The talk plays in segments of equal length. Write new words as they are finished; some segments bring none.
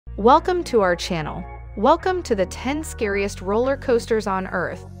Welcome to our channel. Welcome to the 10 scariest roller coasters on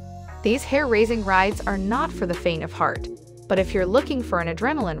Earth. These hair-raising rides are not for the faint of heart, but if you're looking for an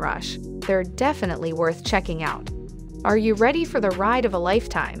adrenaline rush, they're definitely worth checking out. Are you ready for the ride of a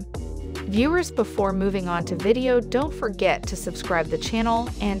lifetime? Viewers, before moving on to video, don't forget to subscribe the channel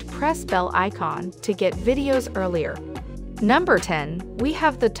and press bell icon to get videos earlier. Number 10, we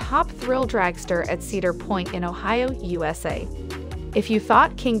have the top thrill dragster at Cedar Point in Ohio, USA. If you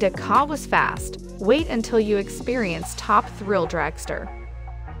thought Kingda Ka was fast, wait until you experience Top Thrill Dragster.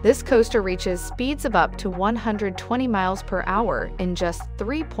 This coaster reaches speeds of up to 120 miles per hour in just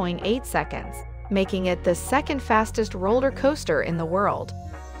 3.8 seconds, making it the second fastest roller coaster in the world.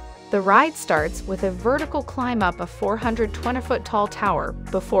 The ride starts with a vertical climb up a 420-foot tall tower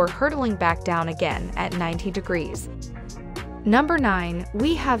before hurtling back down again at 90 degrees. Number 9,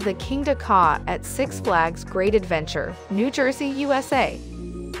 we have the Kingda Ka at Six Flags Great Adventure, New Jersey, USA.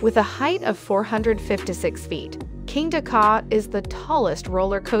 With a height of 456 feet, Kingda Ka is the tallest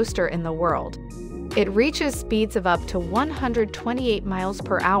roller coaster in the world. It reaches speeds of up to 128 miles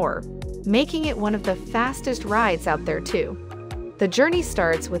per hour, making it one of the fastest rides out there too. The journey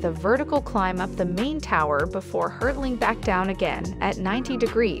starts with a vertical climb up the main tower before hurtling back down again at 90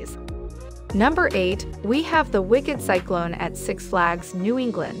 degrees. Number 8, we have the Wicked Cyclone at Six Flags New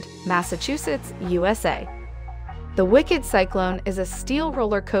England, Massachusetts, USA. The Wicked Cyclone is a steel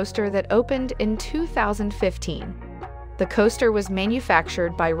roller coaster that opened in 2015. The coaster was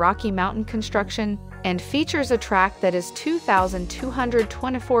manufactured by Rocky Mountain Construction and features a track that is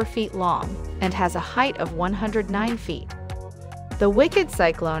 2,224 feet long and has a height of 109 feet. The Wicked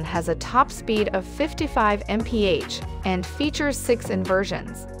Cyclone has a top speed of 55 mph and features 6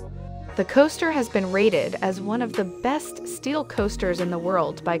 inversions. The coaster has been rated as one of the best steel coasters in the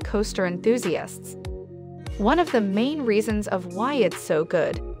world by coaster enthusiasts. One of the main reasons of why it's so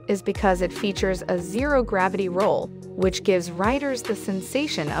good is because it features a zero-gravity roll, which gives riders the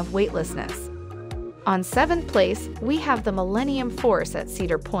sensation of weightlessness. On 7th place, we have the Millennium Force at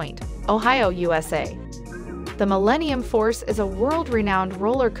Cedar Point, Ohio, USA. The Millennium Force is a world-renowned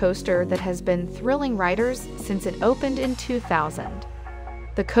roller coaster that has been thrilling riders since it opened in 2000.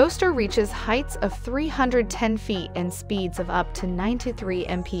 The coaster reaches heights of 310 feet and speeds of up to 93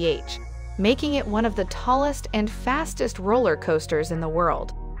 mph, making it one of the tallest and fastest roller coasters in the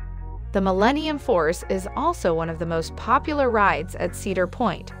world. The Millennium Force is also one of the most popular rides at Cedar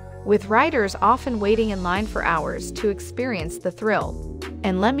Point, with riders often waiting in line for hours to experience the thrill.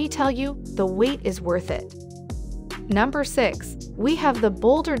 And let me tell you, the wait is worth it. Number 6, we have the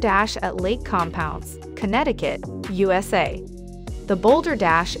Boulder Dash at Lake Compounce, Connecticut, USA. The Boulder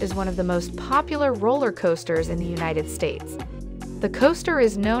Dash is one of the most popular roller coasters in the United States. The coaster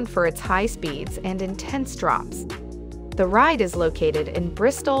is known for its high speeds and intense drops. The ride is located in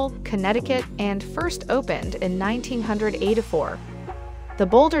Bristol, Connecticut, and first opened in 1984. The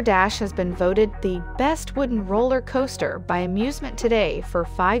Boulder Dash has been voted the best wooden roller coaster by Amusement Today for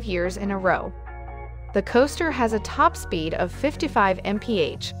 5 years in a row. The coaster has a top speed of 55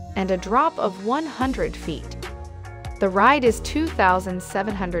 mph and a drop of 100 feet. The ride is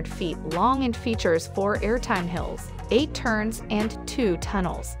 2,700 feet long and features 4 airtime hills, 8 turns, and 2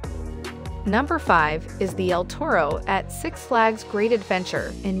 tunnels. Number 5 is the El Toro at Six Flags Great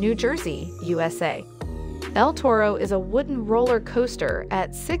Adventure in New Jersey, USA. El Toro is a wooden roller coaster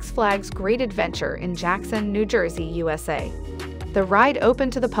at Six Flags Great Adventure in Jackson, New Jersey, USA. The ride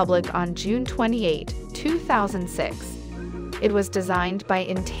opened to the public on June 28, 2006. It was designed by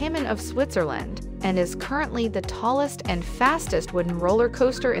Intamin of Switzerland and is currently the tallest and fastest wooden roller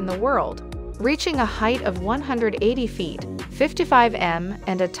coaster in the world, reaching a height of 180 feet, 55 m,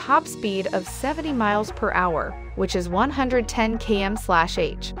 and a top speed of 70 miles per hour, which is 110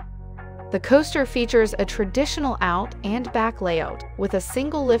 km/h. The coaster features a traditional out and back layout with a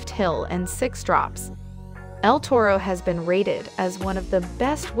single lift hill and 6 drops. El Toro has been rated as one of the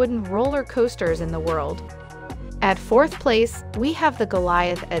best wooden roller coasters in the world. At 4th place, we have the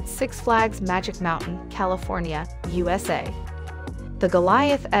Goliath at Six Flags Magic Mountain, California, USA. The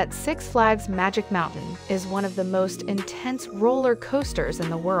Goliath at Six Flags Magic Mountain is one of the most intense roller coasters in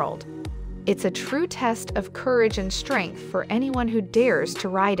the world. It's a true test of courage and strength for anyone who dares to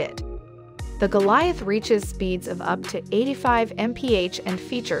ride it. The Goliath reaches speeds of up to 85 mph and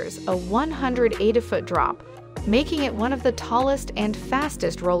features a 180-foot drop, making it one of the tallest and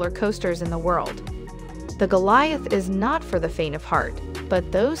fastest roller coasters in the world. The Goliath is not for the faint of heart,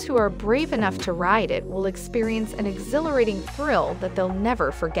 but those who are brave enough to ride it will experience an exhilarating thrill that they'll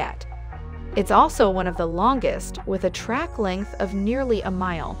never forget. It's also one of the longest, with a track length of nearly a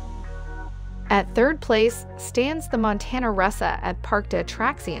mile. At third place stands the Montana Rusa at Parc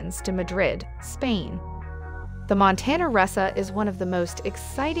d'Atraccions de Madrid, Spain. The Montana Rusa is one of the most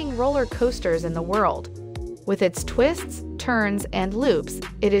exciting roller coasters in the world. With its twists, turns, and loops,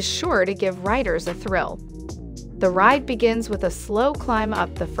 it is sure to give riders a thrill. The ride begins with a slow climb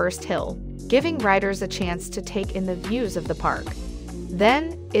up the first hill, giving riders a chance to take in the views of the park.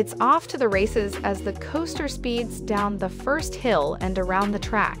 Then, it's off to the races as the coaster speeds down the first hill and around the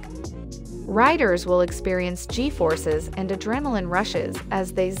track. Riders will experience G-forces and adrenaline rushes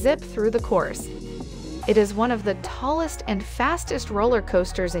as they zip through the course. It is one of the tallest and fastest roller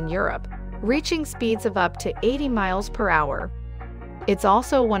coasters in Europe, reaching speeds of up to 80 miles per hour. It's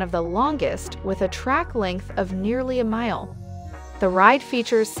also one of the longest, with a track length of nearly a mile. The ride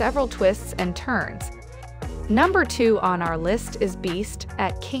features several twists and turns. Number 2 on our list is Beast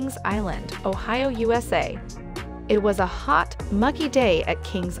at Kings Island, Ohio, USA. It was a hot, muggy day at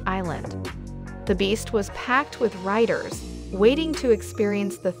Kings Island. The Beast was packed with riders, waiting to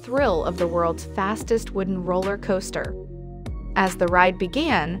experience the thrill of the world's fastest wooden roller coaster. As the ride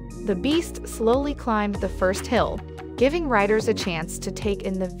began, the Beast slowly climbed the first hill, giving riders a chance to take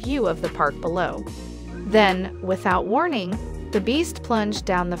in the view of the park below. Then, without warning, the Beast plunged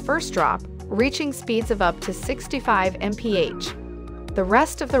down the first drop, reaching speeds of up to 65 mph. The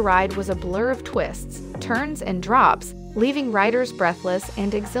rest of the ride was a blur of twists, turns, and drops, leaving riders breathless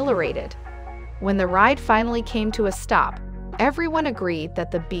and exhilarated. When the ride finally came to a stop, everyone agreed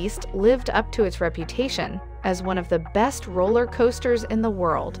that the Beast lived up to its reputation as one of the best roller coasters in the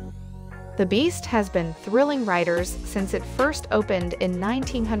world. The Beast has been thrilling riders since it first opened in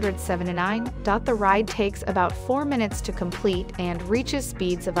 1979. The ride takes about 4 minutes to complete and reaches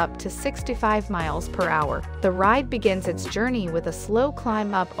speeds of up to 65 miles per hour. The ride begins its journey with a slow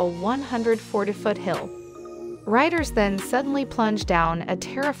climb up a 140-foot hill. Riders then suddenly plunge down a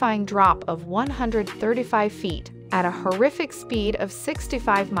terrifying drop of 135 feet at a horrific speed of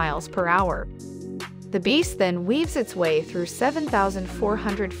 65 miles per hour. The Beast then weaves its way through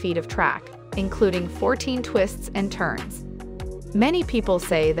 7,400 feet of track, including 14 twists and turns. Many people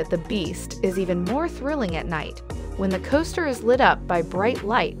say that the Beast is even more thrilling at night, when the coaster is lit up by bright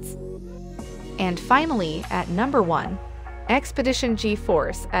lights. And finally, at number 1, Expedition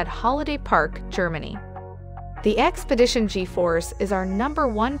G-Force at Holiday Park, Germany. The Expedition G-Force is our number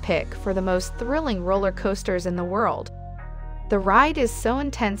 1 pick for the most thrilling roller coasters in the world. The ride is so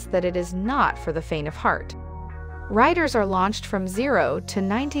intense that it is not for the faint of heart. Riders are launched from 0 to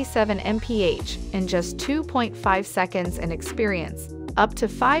 97 mph in just 2.5 seconds and experience up to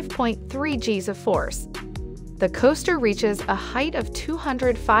 5.3 Gs of force. The coaster reaches a height of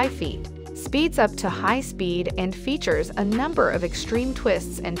 205 feet, speeds up to high speed, and features a number of extreme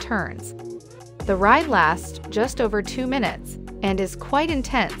twists and turns. The ride lasts just over 2 minutes and is quite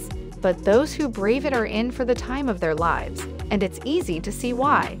intense, but those who brave it are in for the time of their lives, and it's easy to see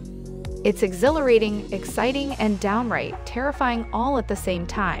why. It's exhilarating, exciting, and downright terrifying all at the same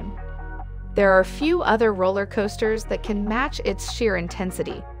time. There are few other roller coasters that can match its sheer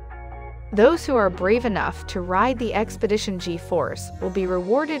intensity. Those who are brave enough to ride the Expedition G-Force will be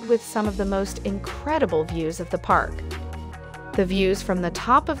rewarded with some of the most incredible views of the park. The views from the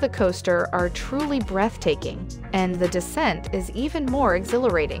top of the coaster are truly breathtaking, and the descent is even more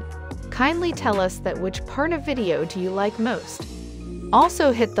exhilarating. Kindly tell us which part of video do you like most.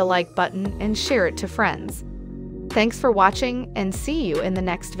 Also hit the like button and share it to friends. Thanks for watching, and see you in the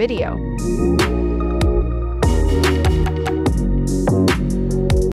next video.